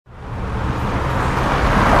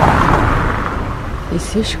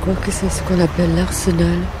Ici, je crois que c'est ce qu'on appelle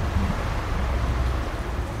l'arsenal.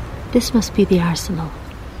 This must be the arsenal.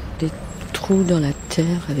 Des trous dans la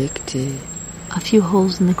terre avec a few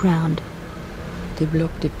holes in the ground. Des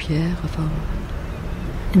blocs de pierre, enfin.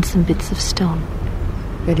 And some bits of stone.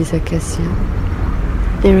 Il y a des acacias.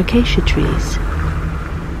 They're acacia trees.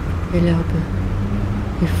 Et l'herbe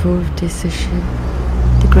est fauve, desséchée.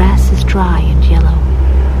 The grass is dry and yellow.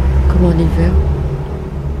 Comme en hiver.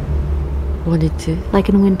 Ou en été. Like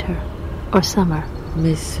in winter or summer.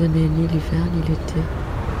 Mais ce n'est ni l'hiver ni l'été.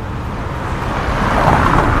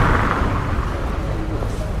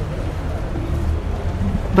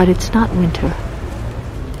 But it's not winter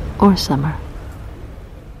or summer.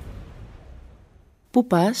 Πού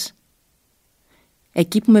πας?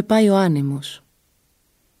 Εκεί που με πάει ο άνεμος.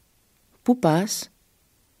 Πού πας?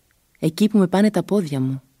 Εκεί που με πάνε τα πόδια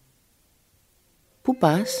μου. Πού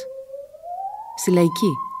πας? Στη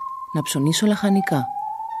Λαϊκή, να ψωνίσω λαχανικά.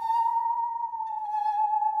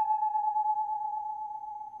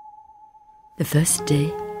 The first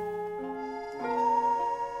day.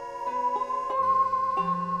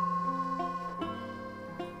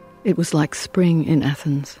 It was like spring in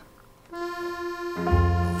Athens.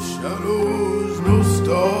 No shadows, no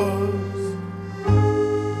stars.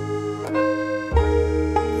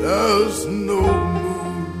 There's no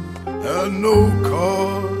moon and no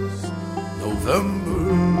cars. November.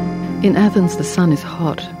 In Athens, the sun is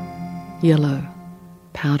hot, yellow,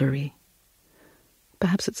 powdery.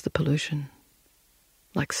 Perhaps it's the pollution.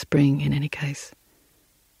 Like spring in any case.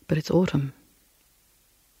 But it's autumn.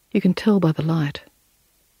 You can tell by the light.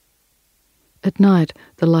 At night,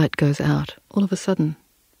 the light goes out, all of a sudden,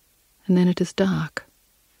 and then it is dark.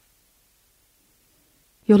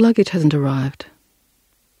 Your luggage hasn't arrived.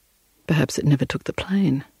 Perhaps it never took the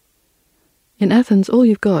plane. In Athens, all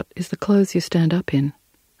you've got is the clothes you stand up in,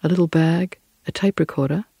 a little bag, a tape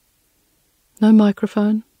recorder, no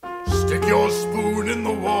microphone. Stick your spoon in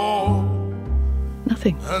the wall.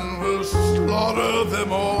 Nothing. And we'll slaughter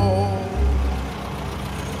them all.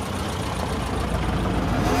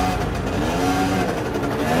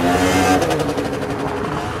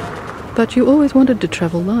 But you always wanted to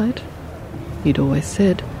travel light. You'd always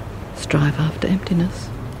said, strive after emptiness,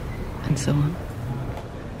 and so on.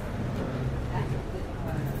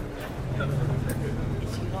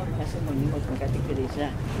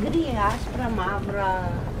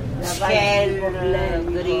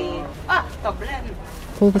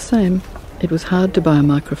 All the same, it was hard to buy a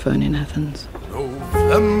microphone in Athens.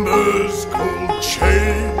 November's cold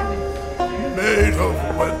chain, made of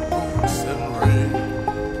wet boots and rain.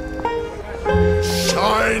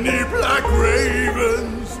 Shiny black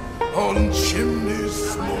ravens on chimneys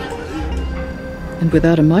smoking. And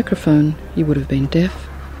without a microphone, you would have been deaf,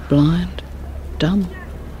 blind, dumb.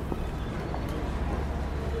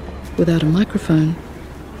 Without a microphone,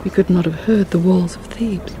 we could not have heard the walls of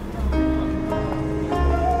Thebes.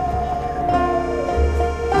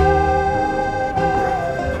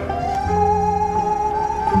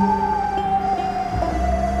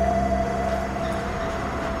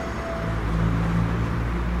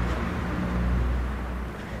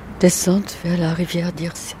 Descente vers la rivière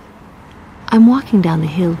d'Irse. I'm walking down the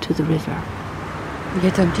hill to the river. Il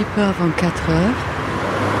est un petit peu avant 4 heures.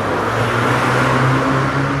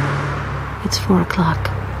 It's 4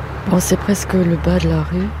 o'clock. Bon, c'est presque le bas de la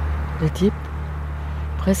rue, le type,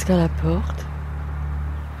 presque à la porte.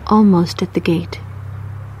 Almost at the gate.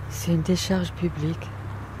 C'est une décharge publique.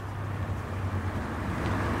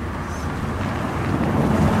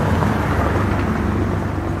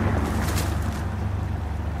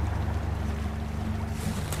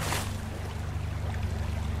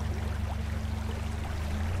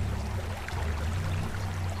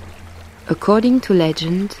 According to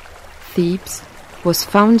legend, Thebes was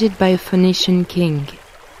founded by a Phoenician king,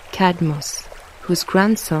 Cadmos, whose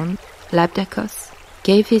grandson, Labdacos,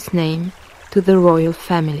 gave his name to the royal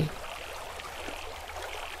family.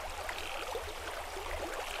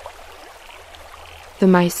 The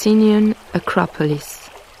Mycenaean Acropolis,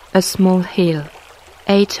 a small hill,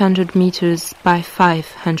 800 meters by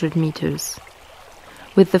 500 meters,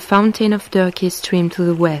 with the fountain of Dirce stream to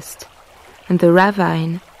the west and the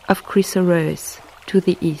ravine of Chrysaorus to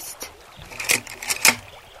the east.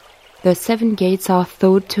 The 7 gates are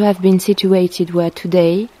thought to have been situated where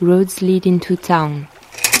today roads lead into town.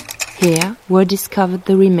 Here were discovered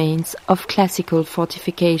the remains of classical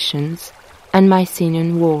fortifications and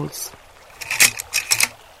Mycenaean walls.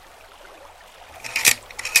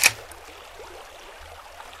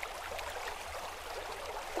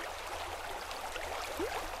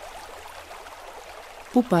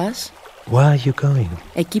 Πού πας? Where are you going?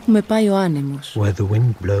 Εκεί που με πάει ο άνεμος. Where the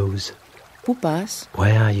wind blows. Πού πας?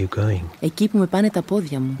 Where are you going? Εκεί που με πάνε τα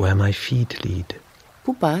πόδια μου. Where my feet lead.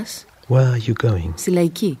 Πού πας? Where are you going? Στη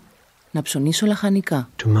Λαϊκή. Να ψωνίσω λαχανικά.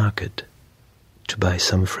 To market. To buy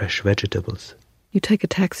some fresh vegetables. You take a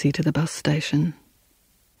taxi to the bus station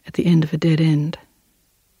at the end of a dead end.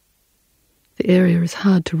 The area is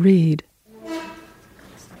hard to read.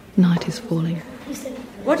 Night is falling.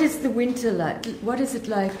 What is the winter like? What is it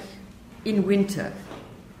like in winter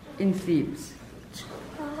in Thebes?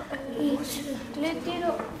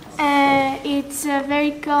 It's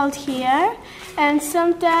very cold here, and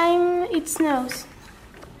sometimes it snows.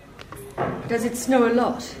 Does it snow a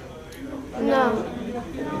lot? No.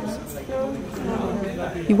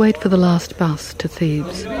 You wait for the last bus to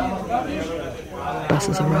Thebes.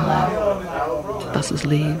 Buses arrive. Buses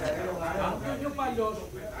leave.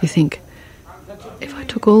 You think, if I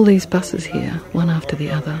took all these buses here, one after the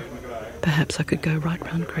other, perhaps I could go right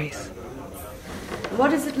round Greece.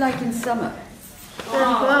 What is it like in summer?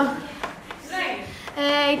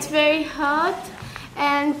 It's very hot,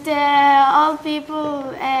 and all people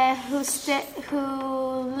who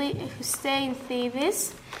stay in Thebes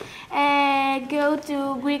go to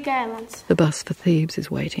Greek islands. The bus for Thebes is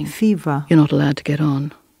waiting. Θήβα. You're not allowed to get on.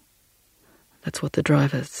 That's what the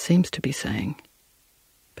driver seems to be saying.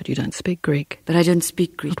 But you don't speak Greek. But I don't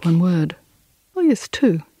speak Greek. Not one word. Oh yes,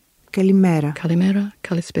 two. Καλημέρα. Kalimera,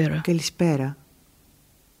 kalispera. Καλησπέρα.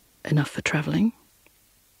 Enough for travelling.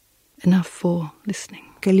 Enough for listening.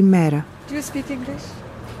 Καλημέρα. Do you speak English?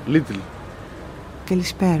 Little.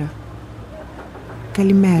 Καλησπέρα.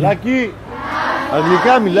 Καλημέρα. Λάκη,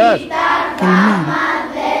 αγγλικά μιλάς? Καλημέρα.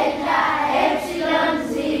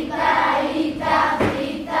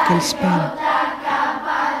 Καλησπέρα.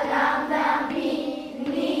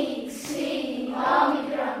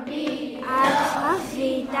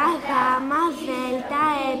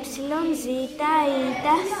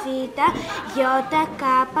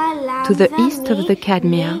 To the east of the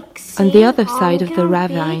Cadmea, on the other side of the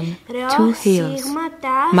ravine, two hills,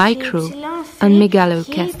 Micro and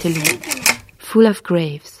Megalocastelli, full of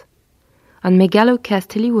graves. On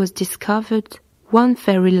Megalocastelli was discovered one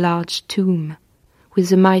very large tomb with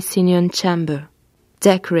a Mycenaean chamber,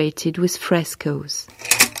 decorated with frescoes.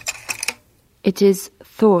 It is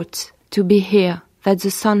thought to be here that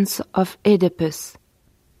the sons of Oedipus,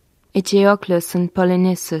 Eteocles and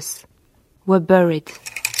Polynices, were buried.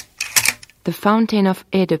 The fountain of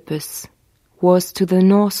Oedipus was to the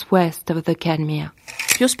northwest of the Cadmea.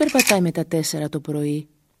 Ποιος περπατάει με τα 4 το πρωί,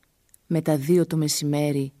 με τα 2 το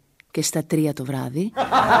μεσημέρι και στα 3 το βράδυ?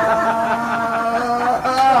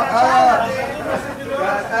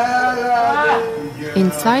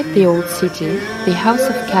 Inside the old city, the house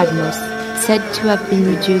of Cadmus, said to have been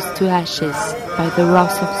reduced to ashes by the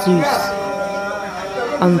wrath of Zeus.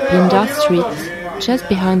 On Pindar Street, just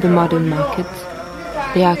behind the modern market,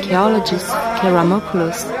 the archaeologist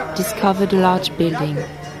Keramopoulos discovered a large building,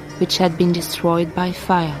 which had been destroyed by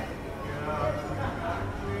fire.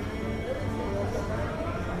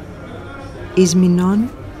 Ισμηνών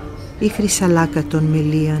ή Χρυσαλάκα των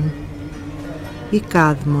Μελίαν, ή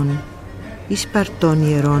Κάδμων, ή Σπαρτών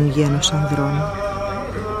ιερών γένος ανδρών,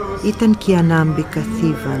 ήταν κι η ανάμπικα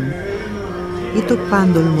Θήβαν, ή το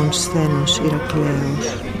πάντολμον σθένος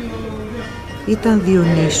Ηρακλέος, ήταν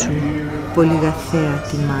Διονύσου πολυγαθέα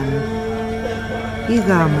τιμάν, ή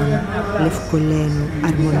γάμων Λευκολένου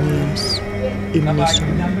αρμονίας υμνήσων.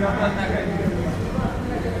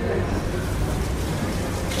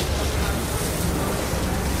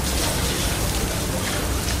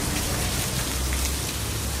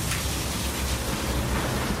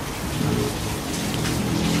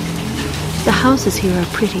 The houses here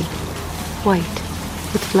are pretty, white,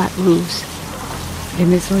 with flat roofs. Les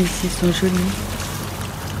maisons ici sont jolies,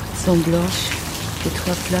 sont blanches, les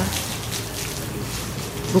toits plats.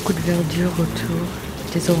 Beaucoup de verdure autour,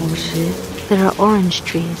 des orangers. There are orange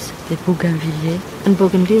trees, des bougainvilliers, and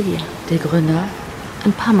bougainvillea, des grenats,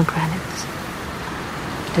 and pomegranates,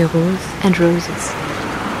 des roses, and roses.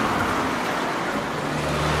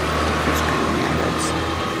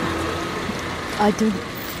 I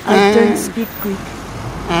don't speak Greek.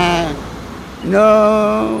 No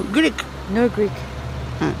Greek. No Greek.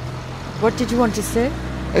 What did you want to say?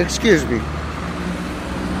 Excuse me.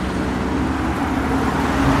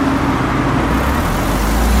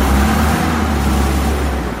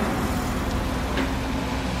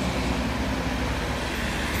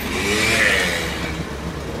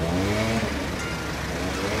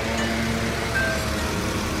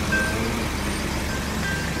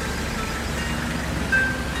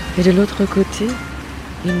 Et de l'autre côté,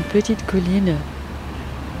 une petite colline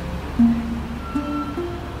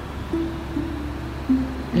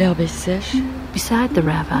L'herbe est sèche. Beside the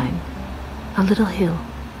ravine, a little hill,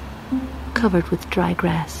 covered with dry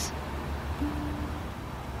grass.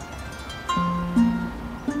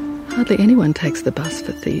 Hardly anyone takes the bus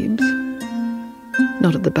for Thebes.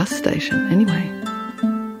 Not at the bus station, anyway.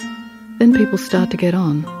 Then people start to get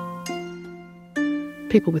on.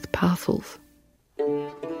 People with parcels.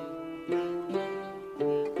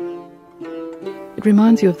 It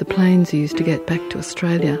reminds you of the planes you used to get back to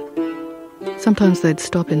Australia. Sometimes they'd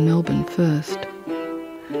stop in Melbourne first.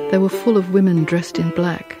 They were full of women dressed in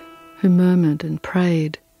black who murmured and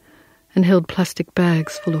prayed and held plastic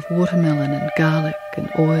bags full of watermelon and garlic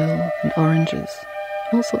and oil and oranges,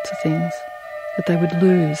 all sorts of things that they would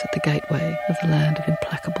lose at the gateway of the land of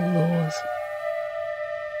implacable laws.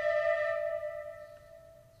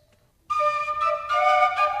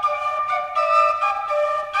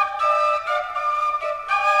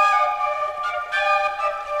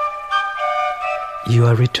 You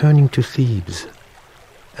are returning to Thebes,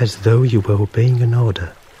 as though you were obeying an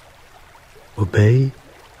order. Obey?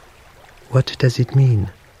 What does it mean?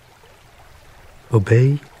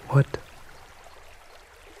 Obey what?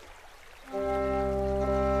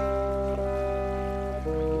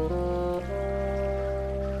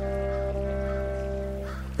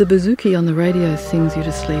 The bouzouki on the radio sings you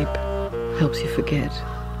to sleep, helps you forget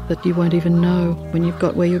that you won't even know when you've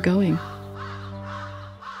got where you're going.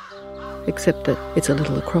 Except that it's a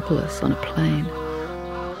little acropolis on a plain.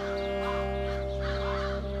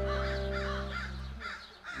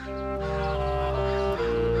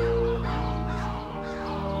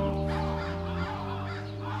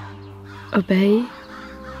 Obey,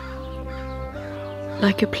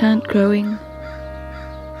 like a plant growing,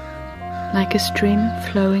 like a stream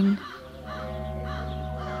flowing.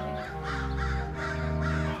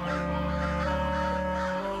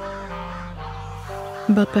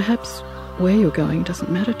 But perhaps where you're going doesn't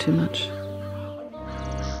matter too much.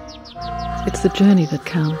 It's the journey that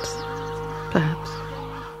counts, perhaps.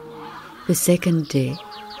 The second day.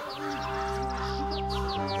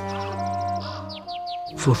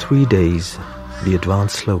 For 3 days, we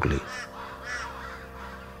advance slowly.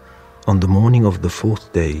 On the morning of the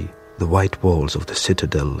 4th day, the white walls of the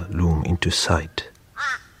citadel loom into sight.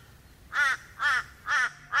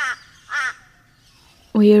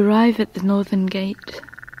 We arrive at the northern gate.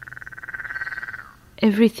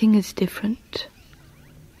 Everything is different.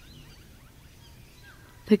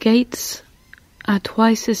 The gates are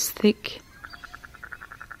twice as thick,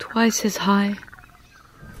 twice as high.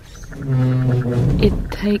 It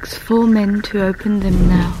takes 4 men to open them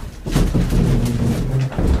now.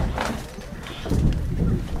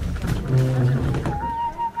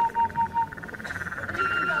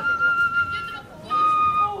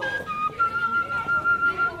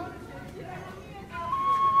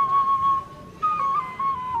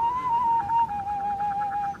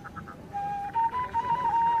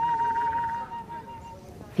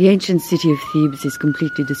 The ancient city of Thebes is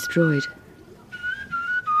completely destroyed.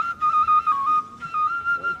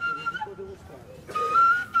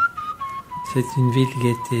 C'est une ville qui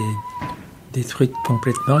a été détruite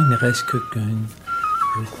complètement. Il ne reste qu'une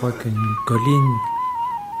colline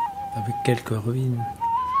avec quelques ruines.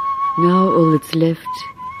 Now all that's left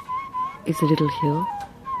is a little hill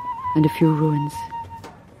and a few ruins.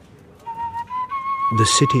 The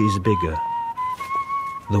city is bigger.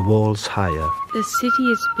 The walls higher. The city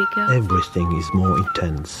is bigger. Everything is more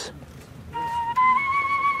intense.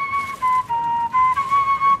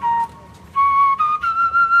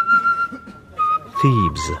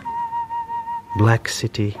 Thebes, black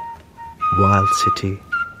city, wild city.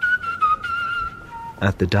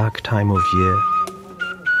 At the dark time of year,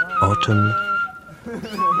 autumn,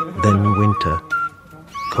 then winter,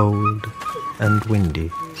 cold and windy.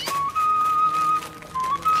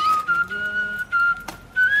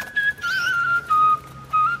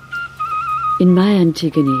 In my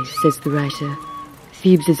Antigone, says the writer,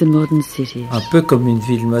 Thebes is a modern city. Un peu comme une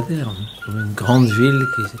ville moderne, comme une grande ville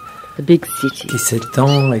a big city. Qui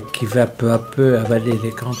s'étend et qui va peu à peu avaler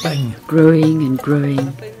les campagnes. Growing and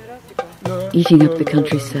growing, eating up the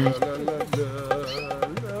countryside.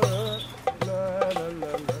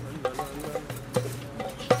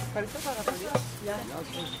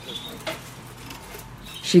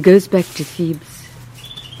 She goes back to Thebes,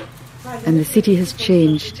 and the city has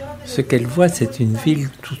changed. Ce qu'elle voit, c'est une ville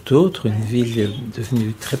tout autre, une ville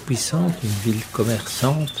devenue très puissante, une ville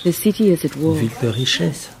commerçante, the city is at war. Une ville de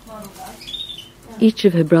richesse. Each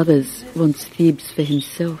of her brothers wants Thebes for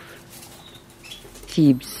himself.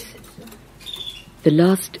 Thebes, the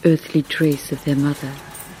last earthly trace of their mother.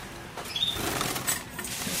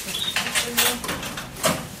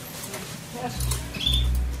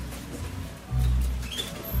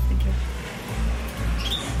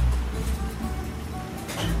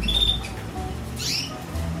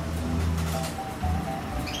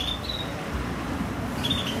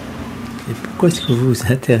 Et pourquoi est-ce que vous vous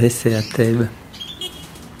intéressez à Thèbes?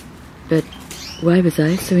 But why was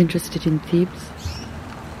I so interested in Thebes?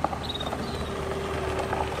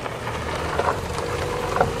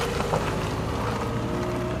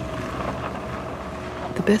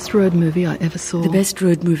 The best road movie I ever saw. The best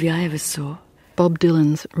road movie I ever saw. Bob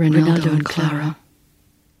Dylan's Ronaldo and Clara.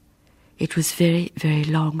 It was very, very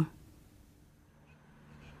long.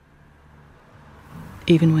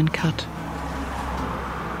 Even when cut.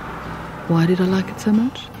 Why did I like it so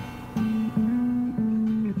much?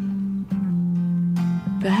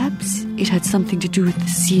 Perhaps it had something to do with the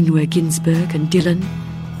scene where Ginsberg and Dylan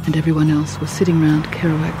and everyone else was sitting round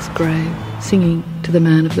Kerouac's grave, singing to the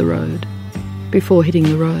man of the road, before hitting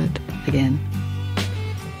the road again.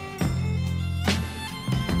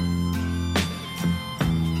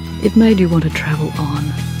 It made you want to travel on.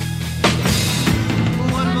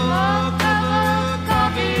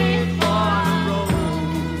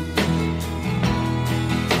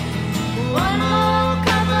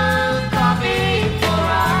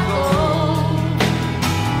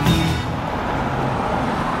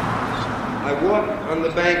 On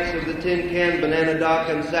the banks of the Tin Can Banana Dock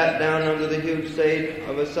and sat down under the huge shade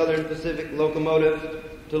of a Southern Pacific locomotive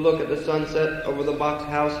to look at the sunset over the Box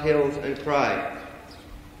House hills and cry.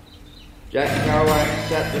 Jack Kerouac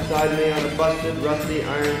sat beside me on a busted, rusty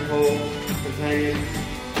iron pole companion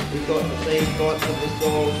who thought the same thoughts of the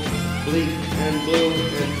soul, bleak and blue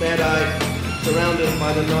and sad-eyed, surrounded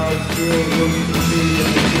by the gnarled steel roofs and trees of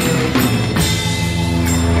the ceiling.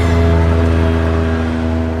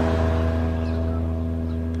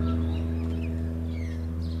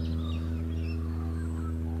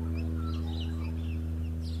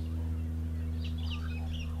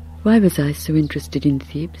 Why was I so interested in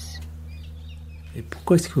Thebes? Et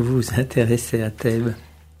pourquoi est-ce que vous vous intéressez à Thèbes?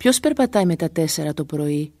 Ποιος περπατάει με τα 4 το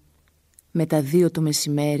πρωί, με τα 2 το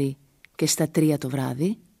μεσημέρι και στα 3 το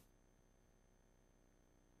βράδυ?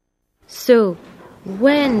 So,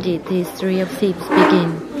 when did the history of Thebes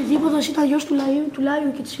begin? Ο Ειδίποδος ήταν γιος του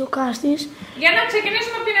Λάιου και της Ιωκάστης. Για να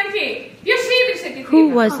ξεκινήσουμε από την αρχή. Ποιος ίδρυσε τη Θήβα? Who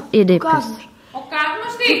was Oedipus? Ο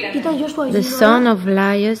Κάδμος τι ήταν? Ήταν γιος του Αγίου. The son of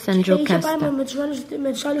Laius and Jocasta. Είχε Jocasta.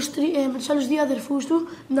 με τους άλλους 2 αδερφούς του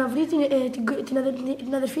να βρει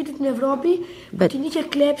την αδερφή του την Ευρώπη που την είχε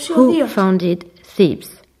κλέψει ο Δίος. Who founded Thebes?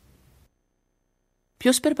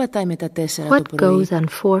 Ποιος περπατάει με τα 4 What το πρωί, goes on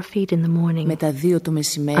 4 feet in the morning, με τα 2 το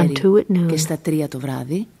μεσημέρι and 2 at noon, και στα 3 το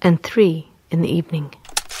βράδυ? and 3 in the evening?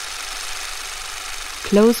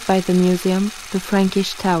 Close by the museum, the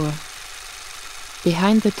Frankish Tower.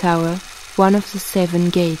 Behind the tower, one of the 7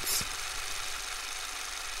 gates.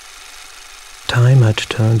 Time had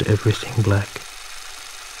turned everything black.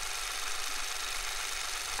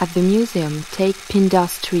 At the museum, take Pindar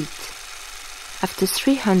Street. After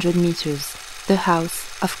 300 meters, the house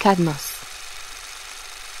of Cadmos.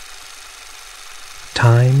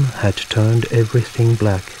 Time had turned everything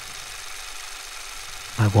black.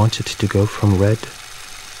 I wanted to go from red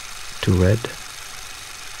to red.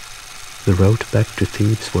 The road back to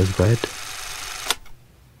Thebes was red,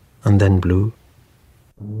 and then blue.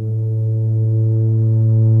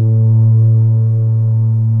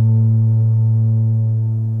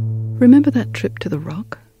 Remember that trip to the Rock?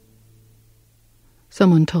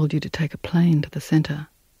 Someone told you to take a plane to the centre,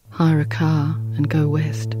 hire a car and go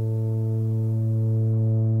west.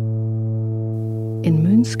 In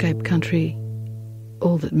moonscape country,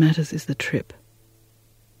 all that matters is the trip.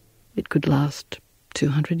 It could last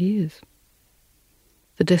 200 years.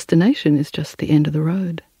 The destination is just the end of the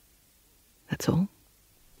road. That's all.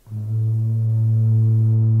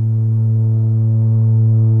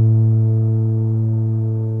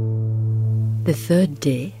 The third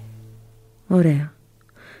day. Ωραία.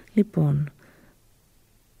 Λοιπόν,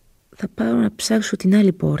 θα πάω να ψάξω την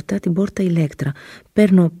άλλη πόρτα, την πόρτα Ηλέκτρα.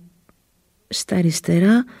 Παίρνω στα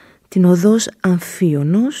αριστερά την οδός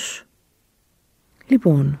Αμφίωνος.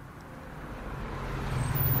 Λοιπόν.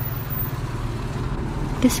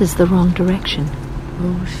 This is the wrong direction.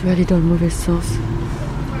 Oh, je suis allée dans le mauvais sens.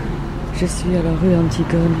 Je suis à la rue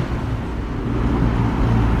Antigone.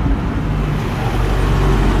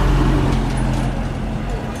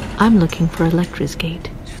 I'm looking for Electra's gate.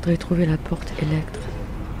 Je voudrais trouver la porte Electra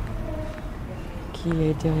qui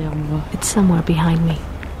est derrière moi. It's somewhere behind me.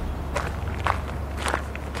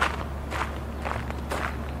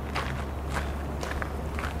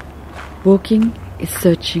 Walking is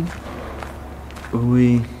searching.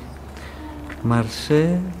 Oui.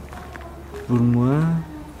 Marcher, pour moi,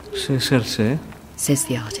 c'est chercher. Says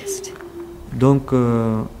the artist. Donc,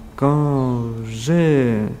 quand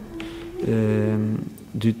j'ai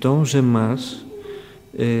du temps, je marche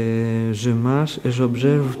et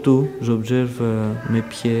j'observe tout. J'observe mes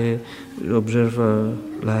pieds, j'observe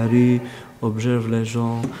la rue, j'observe les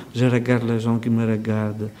gens, je regarde les gens qui me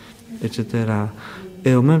regardent, etc.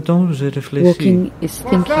 Et en même temps, je réfléchis. Walking is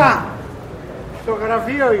thinking.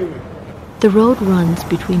 The road runs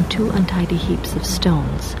between two untidy heaps of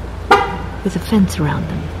stones, with a fence around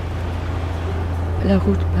them. La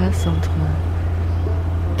route passe entre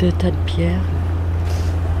deux tas de pierres,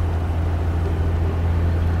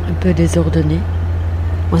 un peu désordonnés.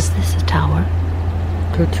 Was this a tower?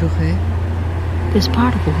 Clôturé. There's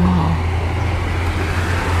part of a wall.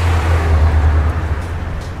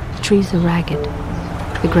 The trees are ragged.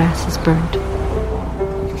 The grass is burnt.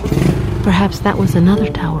 Perhaps that was another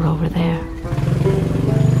tower over there.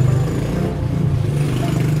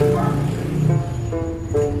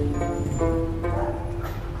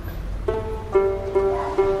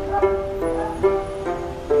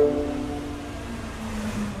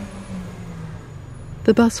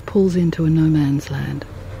 The bus pulls into a no-man's land.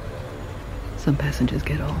 Some passengers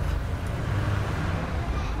get off.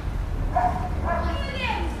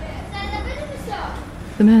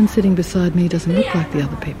 The man sitting beside me doesn't look like the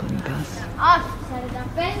other people in the bus.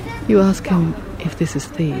 You ask him if this is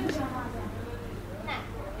Thebes.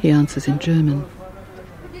 He answers in German,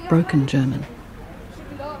 broken German.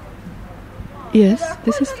 Yes,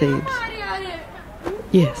 this is Thebes.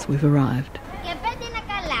 Yes, we've arrived.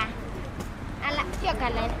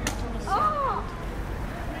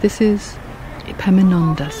 This is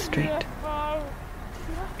Epaminondas Street.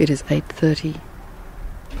 It is 8:30,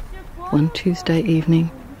 one Tuesday evening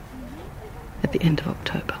at the end of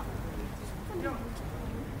October.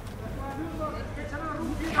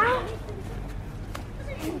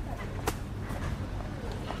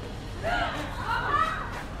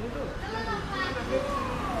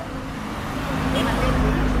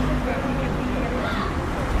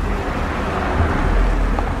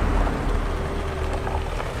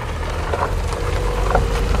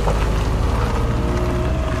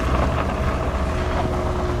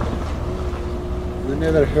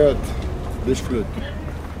 Never heard this flute.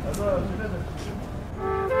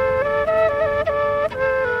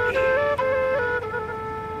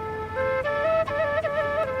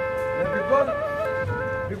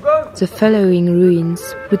 The following ruins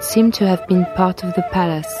would seem to have been part of the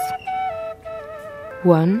palace.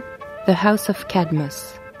 1. The house of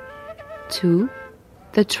Cadmus. 2.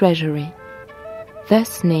 The treasury,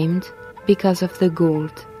 thus named because of the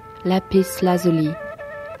gold, lapis lazuli,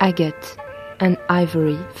 agate, and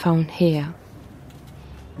ivory found here.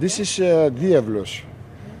 This is Diablos.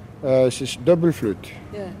 This is double flute.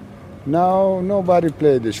 Yeah. Now nobody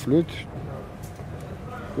play this flute.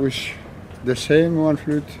 With the same one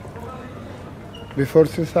flute before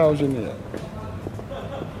 2000 years.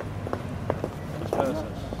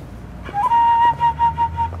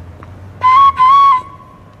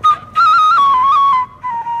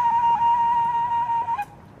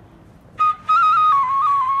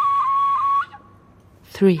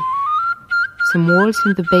 Three. Some walls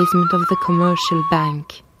in the basement of the commercial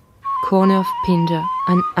bank, corner of Pindar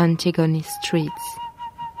and Antigone streets.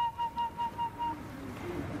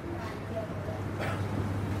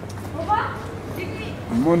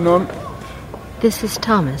 Monon. This is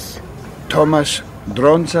Thomas. Thomas,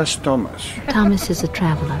 Dronzas Thomas. Thomas is a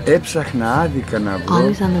traveler, Έψαχνα άδικα να βρω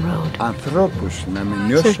always on the road, ανθρώπους να με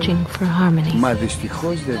νιώσουν, searching for harmony. μα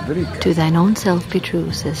δυστυχώς δεν βρήκα. To thine own self be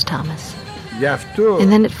true, says Thomas. Γι' αυτό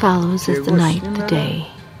And then it follows as the night, the day.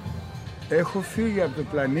 Έχω φύγει από το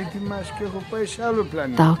πλανήτη μας και έχω πάει σε άλλο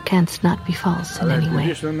πλανήτη. Thou canst not be false in Αλλά any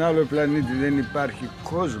επειδή way. στον άλλο πλανήτη δεν υπάρχει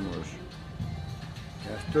κόσμος,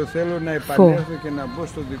 γι' αυτό θέλω να επανέλθω και να μπω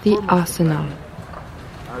στο δικό The μας το arsenal,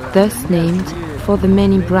 thus named for the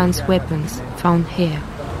many bronze weapons found here.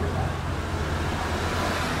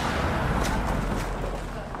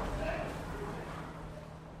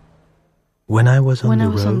 When I was on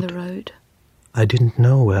the road, I didn't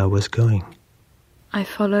know where I was going. I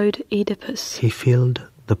followed Oedipus. He filled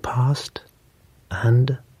the past and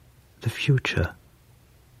the future.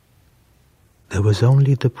 There was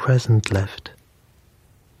only the present left.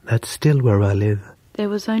 That's still where I live. There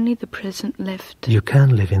was only the present left. You can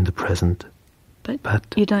live in the present, but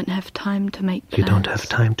you don't have time to make plans. You don't have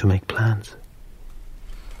time to make plans.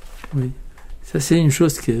 Oui, ça c'est une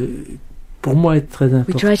chose que pour moi est très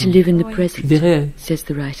importante. We try to live in the present, Je dirais says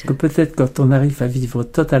the writer. que peut-être quand on arrive à vivre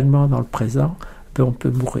totalement dans le présent, on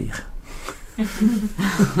peut mourir.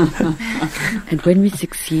 And when we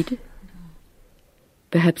succeed,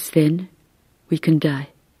 perhaps then we can die.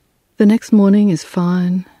 The next morning is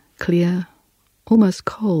fine, clear, almost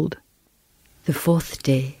cold. The fourth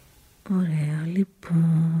day. Ωραία,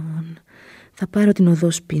 λοιπόν. Θα πάρω την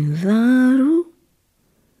οδό Σπινδάρου,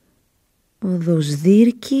 οδός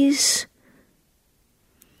Δύρκης,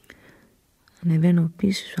 ανεβαίνω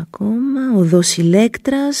πίσω ακόμα, οδός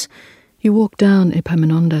Ηλέκτρας. You walk down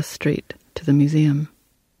Epaminondas Street to the museum.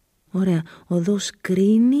 Ωραία, οδός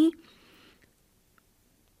Κρίνη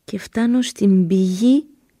και φτάνω στην πηγή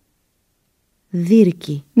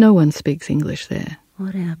Δύρκη. No one speaks English there.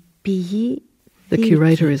 Ωραία, πηγή The Δύρκη.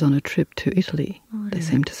 curator is on a trip to Italy, Ωραία. they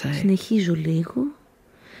seem to say. Συνεχίζω λίγο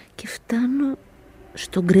και φτάνω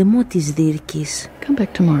στον γκρεμό της Δύρκης. Come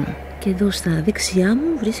back tomorrow. Και εδώ στα δεξιά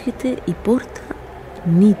μου βρίσκεται η πόρτα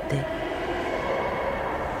Νίτε.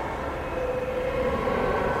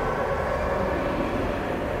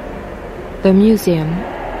 The museum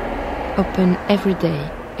open every day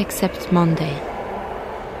except Monday.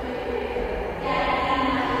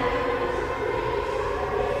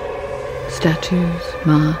 Statues,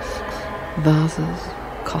 masks, vases,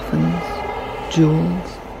 coffins, jewels.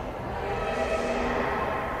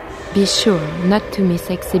 Be sure not to miss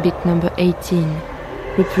exhibit number 18,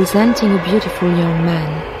 representing a beautiful young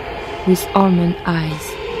man with almond eyes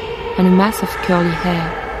and a mass of curly hair.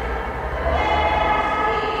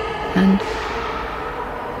 And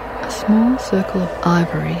a small circle of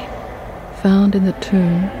ivory found in the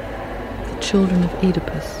tomb of the children of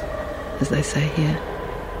Oedipus, as they say here.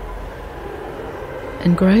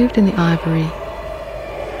 Engraved in the ivory,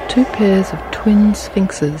 two pairs of twin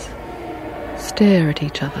sphinxes stare at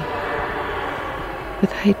each other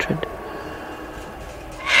with hatred.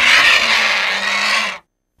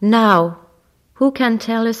 Now, who can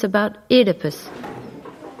tell us about Oedipus?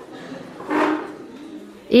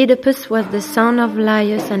 Oedipus was the son of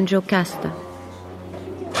Laius and Jocasta.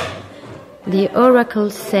 The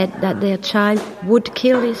oracles said that their child would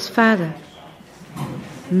kill his father,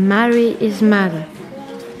 marry his mother.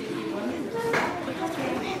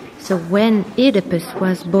 So when Oedipus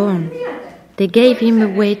was born, they gave him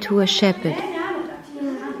away to a shepherd.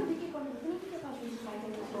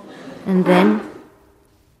 And then,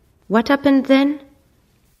 what happened then?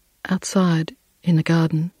 Outside, in the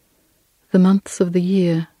garden, the months of the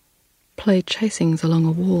year play chasings along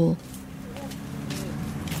a wall.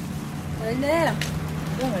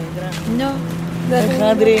 No.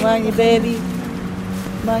 Khadri, mangi baby.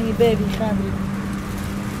 Mangi baby, Khadri.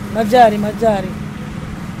 Majari.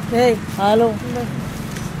 Hey, hello.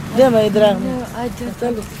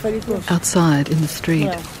 Outside, in the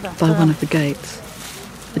street, by one of the gates,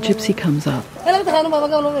 a gypsy comes up.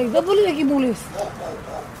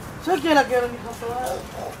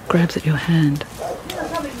 Grabs at your hand.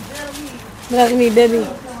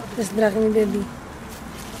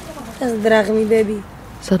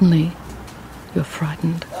 Suddenly, you're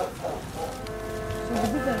frightened.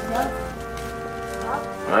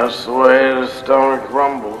 That's the way the stomach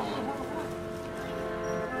rumbles.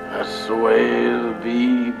 That's the way the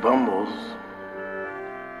bee bumbles.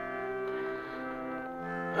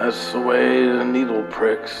 That's the way the needle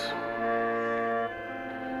pricks.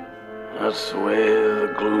 That's the way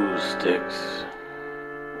the glue sticks.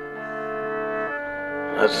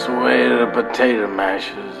 That's the way the potato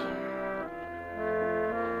mashes.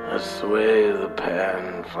 That's the way the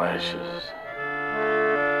pan flashes.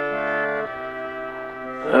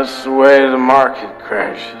 That's the way the market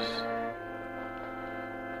crashes.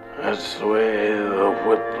 That's the way the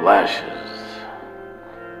whip lashes.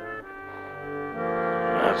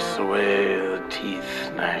 That's the way the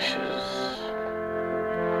teeth gnashes.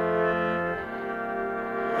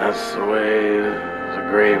 That's the way the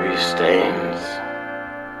gravy stains.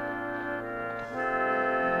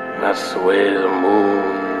 That's the way the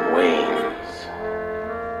moon wanes.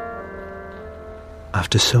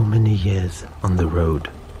 After so many years on the road,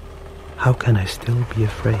 how can I still be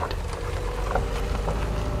afraid?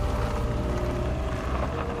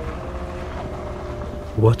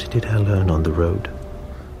 What did I learn on the road?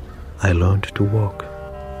 I learned to walk.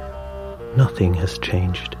 Nothing has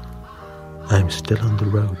changed. I'm still on the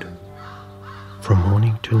road, from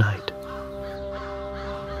morning to night.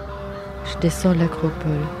 Je descends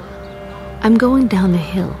l'acropole. I'm going down the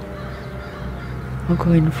hill.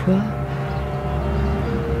 Encore une fois,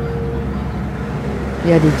 il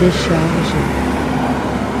y a des décharges,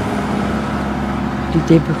 du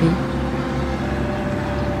débris.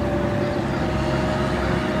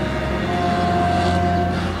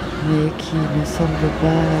 Mais qui ne semble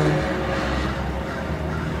pas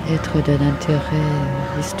être d'un intérêt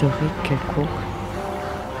historique quelconque.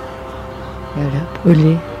 Voilà,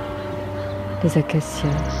 brûler les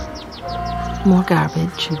acacias. More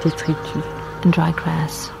garbage, des détritus, and dry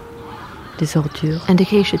grass, des ordures, and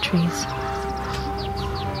acacia trees.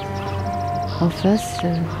 En face,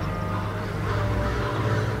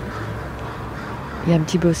 il y a un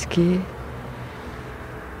petit bosquet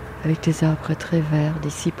avec des arbres très verts,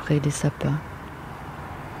 des cyprès, des sapins.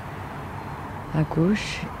 À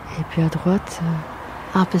gauche, et puis à droite,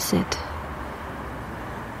 opposite,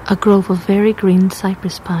 a grove of very green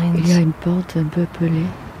cypress pines. Il y a une pente un peu pelée.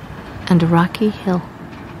 And a rocky hill.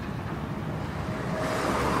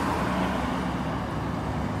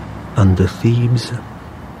 Under Thebes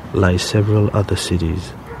lie several other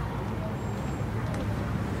cities.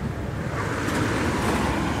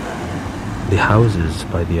 The houses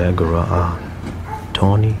by the agora are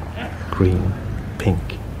tawny, green,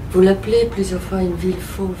 pink. Vous l'appelez plusieurs fois une ville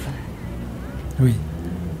fauve. Oui,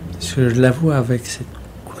 parce que je la vois avec cette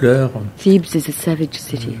couleur. Thebes is a savage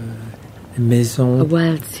city. Maisons a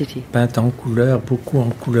wild city. Peintes en couleur, beaucoup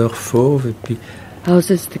en couleur fauve, et puis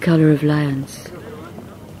houses the color of lions.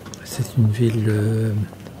 C'est une ville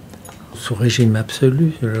sous régime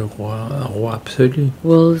absolu, le roi absolu.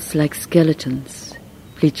 Walls like skeletons,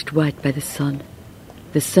 bleached white by the sun.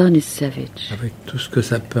 The sun is savage. Avec tout ce que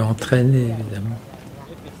ça peut entraîner, évidemment.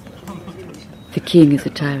 The king is a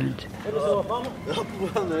tyrant.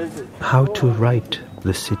 How to write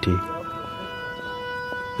the city?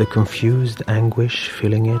 The confused anguish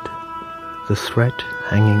filling it, the threat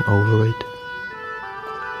hanging over it.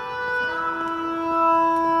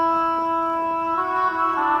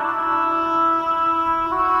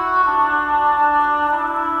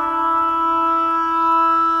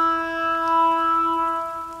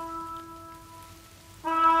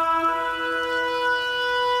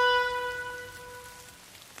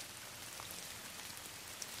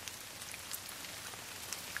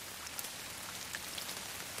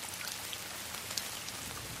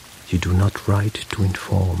 You do not write to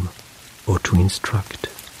inform or to instruct,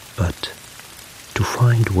 but to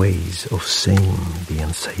find ways of saying the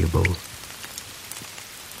unsayable,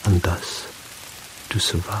 and thus to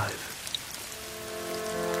survive.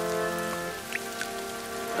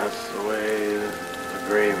 That's the way the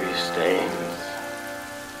gravy stains.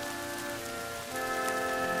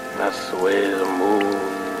 That's the way the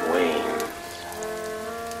moon wanes.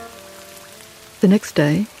 The next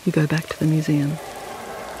day, you go back to the museum.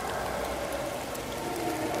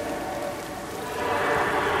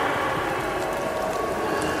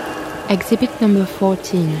 Exhibit number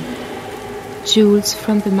 14. Jewels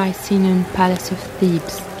from the Mycenaean Palace of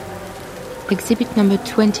Thebes. Exhibit number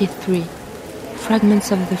 23.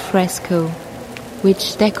 Fragments of the fresco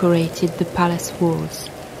which decorated the palace walls.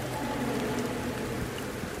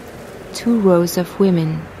 2 rows of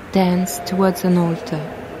women dance towards an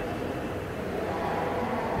altar.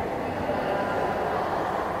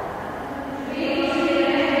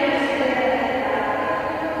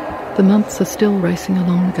 The months are still racing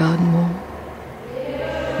along the garden wall.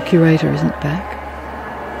 The curator isn't back.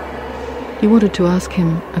 You wanted to ask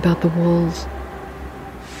him about the walls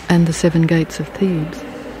and the 7 gates of Thebes.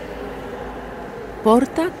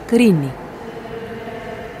 Porta κρίνει.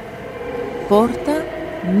 Porta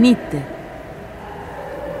νείται.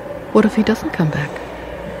 What if he doesn't come back?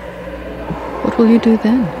 What will you do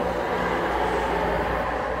then?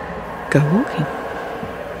 Go walking.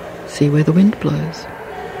 See where the wind blows.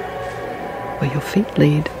 Where your feet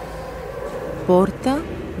lead. Πόρτα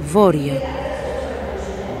βόρεια.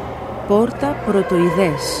 Πόρτα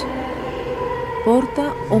πρωτοειδές.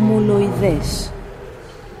 Πόρτα ομολοειδές.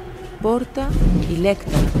 Πόρτα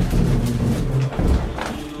ηλέκτρα.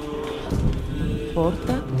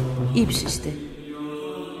 Πόρτα ύψιστε.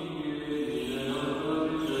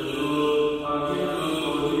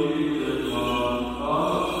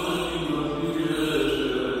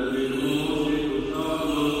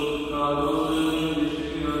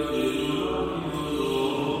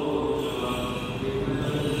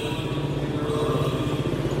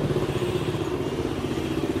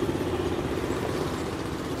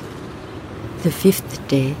 The 5th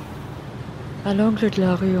day. À l'angle de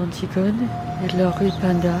la rue Antigone et de la rue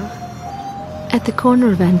Pindar. At the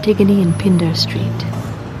corner of Antigone and Pindar Street.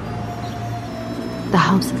 The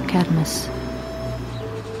house of Cadmus.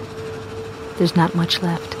 There's not much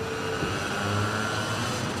left.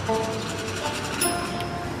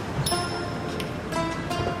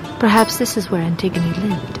 Perhaps this is where Antigone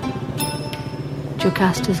lived.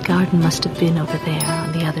 Jocasta's garden must have been over there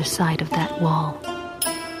on the other side of that wall.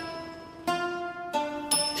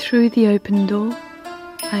 Through the open door,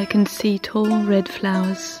 I can see tall red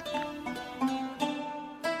flowers.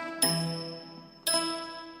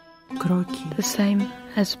 Κρόκι. The same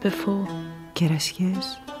as before.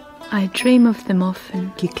 Κερασιές. I dream of them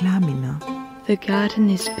often. Κυκλάμινα. The garden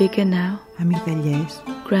is bigger now. Αμυγδαλιές.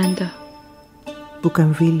 Grander.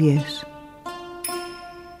 Μπουκαμβίλιες.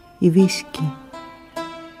 Ιβίσκι.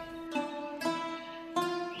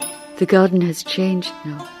 The garden has changed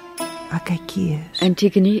now. Ακακίες.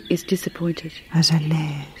 Antigone is disappointed.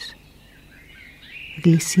 Αζαλέες.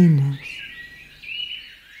 Γλυσσίνες.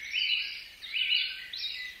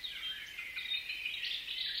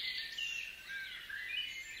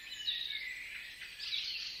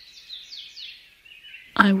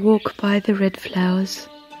 I walk by the red flowers,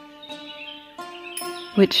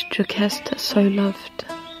 which Jocasta so loved,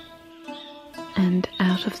 and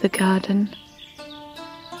out of the garden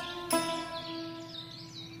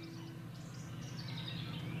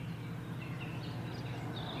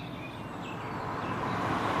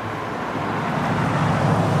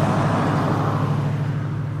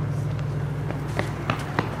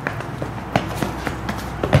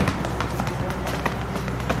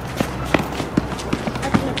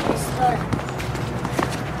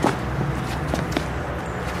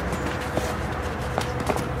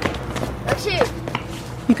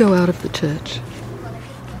You go out of the church.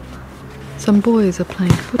 Some boys are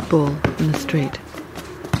playing football in the street.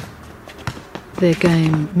 Their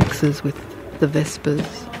game mixes with the vespers,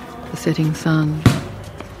 the setting sun,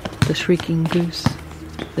 the shrieking goose,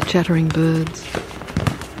 the chattering birds.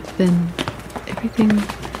 Then everything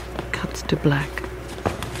cuts to black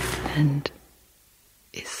and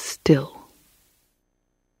is still.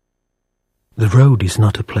 The road is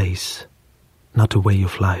not a place, not a way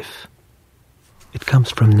of life. It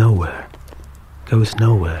comes from nowhere, goes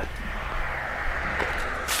nowhere.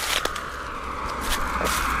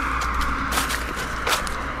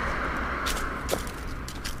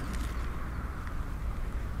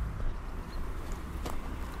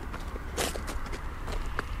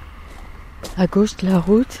 À gauche de la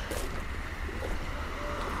route,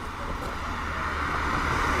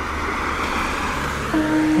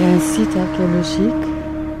 il y a un site archéologique,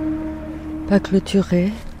 pas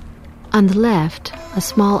clôturé. On the left, a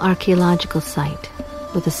small archaeological site,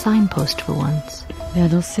 with a signpost for once. Mais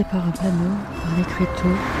annoncé par un panneau, par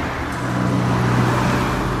l'écriteau,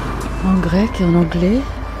 en grec et en anglais,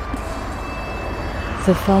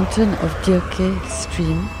 The Fountain of Dioke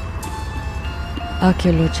Stream,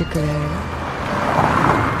 Archaeological Area.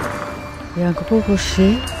 Il y a un gros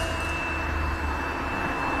rocher,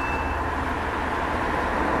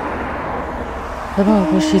 vraiment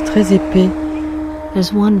un rocher très épais.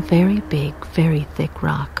 There's one very big, very thick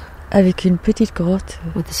rock. Avec une petite grotte.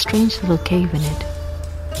 With a strange little cave in it.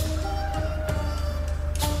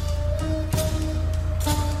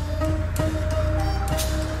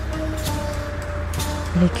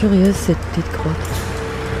 Elle est curieuse, cette petite grotte.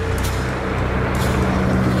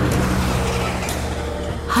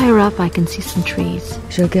 Higher up, I can see some trees.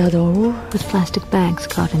 Je regarde en haut. With plastic bags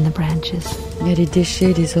caught in the branches. Il y a des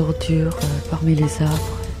déchets, des ordures parmi les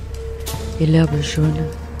arbres. Et l'herbe jaune.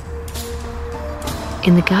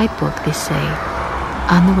 In the guidebook, they say,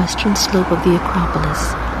 on the western slope of the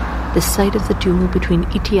Acropolis, the site of the duel between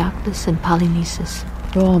Eteocles and Polynices.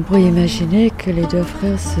 Bon, on pourrait imaginer que les deux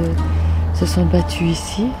frères se sont battus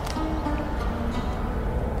ici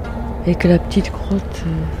et que la petite grotte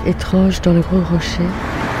étrange dans le gros rocher.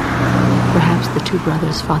 Perhaps the two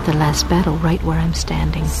brothers fought their last battle right where I'm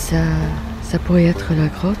standing. Ça pourrait être la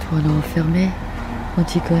grotte où on a enfermé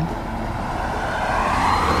Antigone.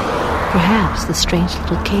 Perhaps the strange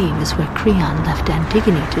little cave is where Creon left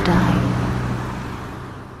Antigone to die.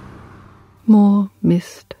 More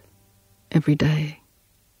mist every day,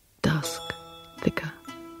 dusk thicker.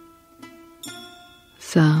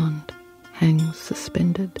 Sound hangs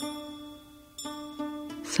suspended.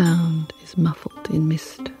 Sound is muffled in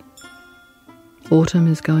mist. Autumn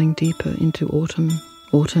is going deeper into autumn.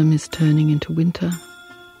 Autumn is turning into winter.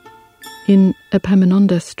 In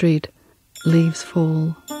Epaminondas Street, leaves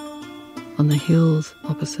fall on the hills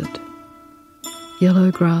opposite.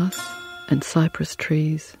 Yellow grass and cypress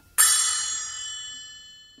trees.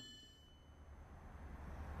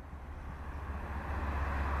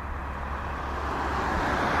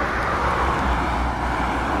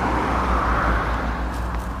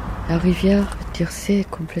 La rivière Tircée est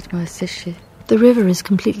complètement asséchée. The river is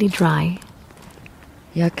completely dry.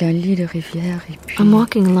 Il n'y a qu'un lit de rivière et puis... I'm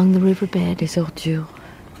walking along the riverbed. Des ordures,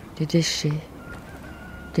 des déchets,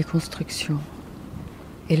 des constructions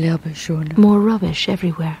et l'herbe jaune. More rubbish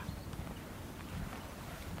everywhere.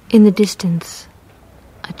 In the distance,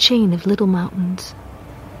 a chain of little mountains.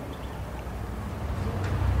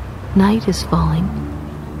 Night is falling.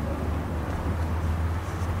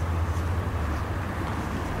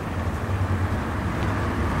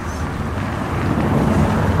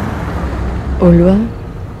 Au loin,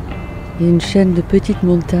 il y a une chaîne de petites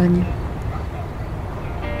montagnes.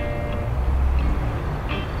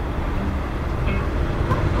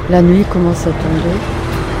 La nuit commence à tomber.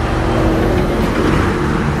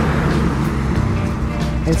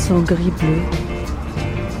 Elles sont gris-bleu,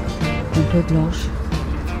 un peu blanches.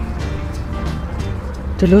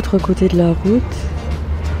 De l'autre côté de la route,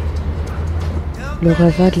 le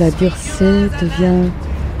ravin de la Dursée devient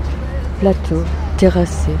plateau,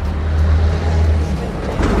 terrassé.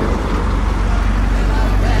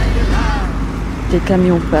 Des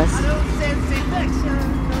camions passent.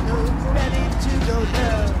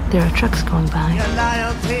 There are trucks going by.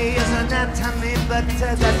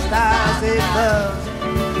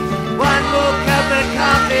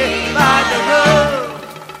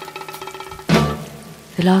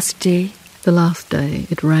 The last day,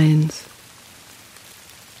 it rains.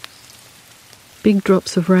 Big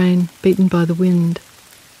drops of rain beaten by the wind.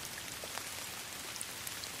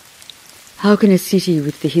 How can a city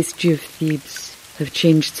with the history of Thebes have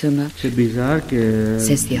changed so much? C'est bizarre que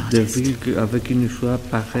des villes avec une histoire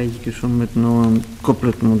pareille qui sont maintenant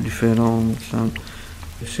complètement différentes.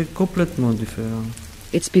 C'est complètement différent.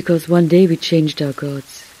 It's because one day we changed our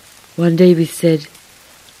gods. One day we said,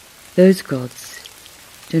 those gods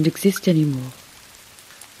don't exist anymore.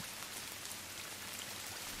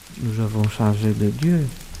 Nous avons changé de Dieu.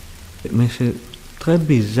 Mais c'est très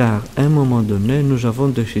bizarre. À un moment donné, nous avons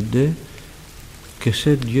décidé que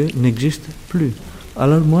ce Dieu n'existe plus.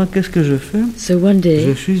 Alors moi, qu'est-ce que je fais? So one day,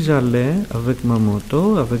 je suis allé avec ma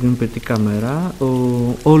moto, avec une petite caméra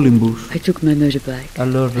au Olympus. I took my motorbike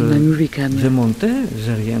Alors, and my movie camera. J'ai monté,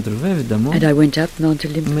 j'ai rien trouvé évidemment. And I went up Mount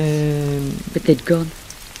Olympus. But they'd gone.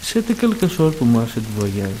 C'était quelque chose pour moi, ce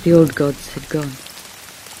voyage. The old gods had gone.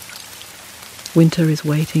 Winter is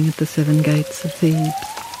waiting at the 7 gates of Thebes.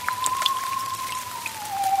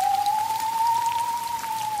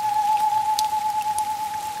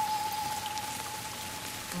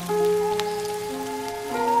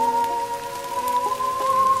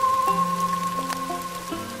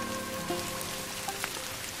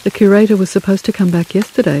 The curator was supposed to come back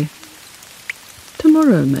yesterday.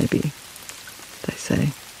 Tomorrow, maybe, they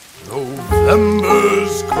say.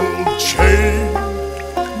 November's cold chain,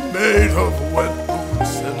 made of wet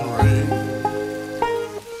boots and rain.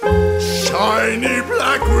 Shiny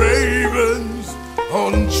black ravens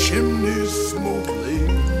on chimneys smoothly.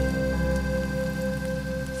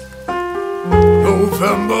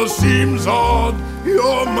 November seems odd,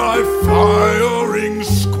 you're my firing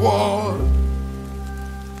squad.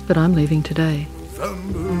 But I'm leaving today.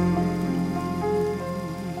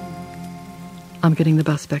 I'm getting the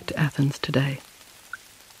bus back to Athens today.